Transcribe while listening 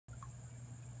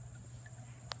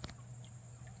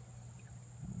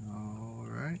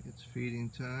feeding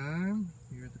time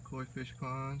here at the koi fish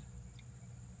pond.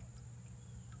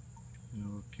 A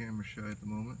little camera shy at the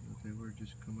moment, but they were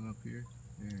just coming up here.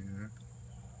 There you are.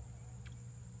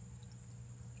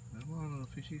 Come on, little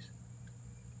fishies.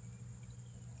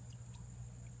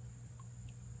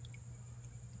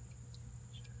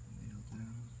 Nail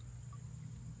down.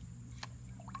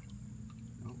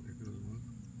 Oh, there goes one.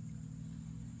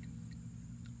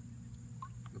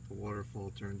 Got the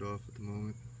waterfall turned off at the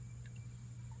moment.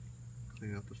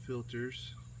 Clean out the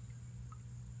filters.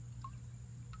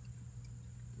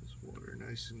 This water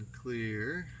nice and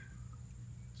clear.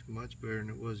 It's much better than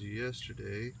it was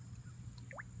yesterday.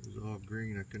 It was all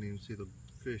green. I couldn't even see the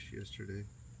fish yesterday.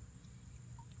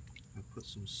 I put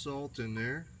some salt in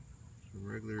there, some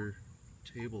regular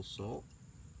table salt,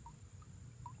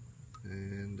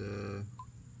 and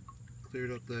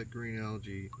cleared up that green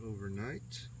algae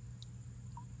overnight.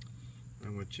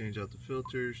 I'm going to change out the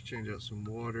filters, change out some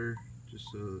water, just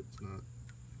so that it's not,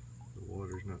 the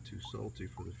water's not too salty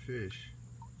for the fish.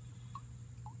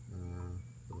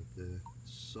 But the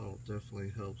salt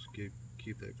definitely helps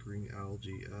keep that green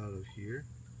algae out of here.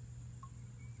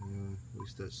 At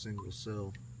least that single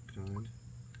cell kind.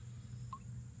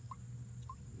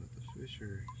 But the fish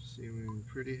are seeming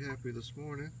pretty happy this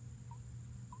morning.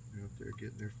 They're up there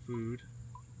getting their food.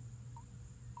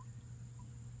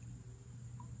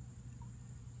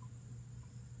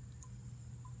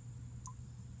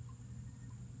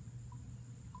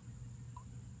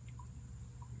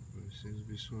 Seems to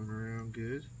be swimming around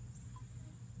good.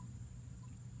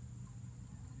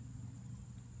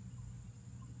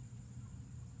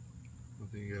 One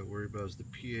thing you got to worry about is the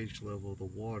pH level of the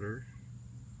water.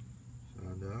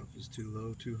 Find out if it's too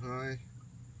low, too high.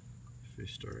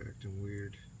 Fish start acting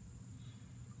weird.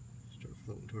 Start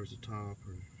floating towards the top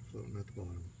or floating at the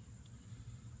bottom.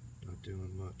 Not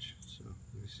doing much. So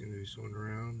they seem to be swimming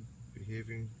around,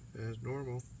 behaving as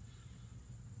normal.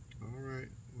 Alright,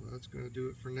 well that's going to do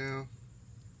it for now.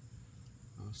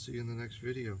 I'll see you in the next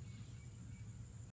video.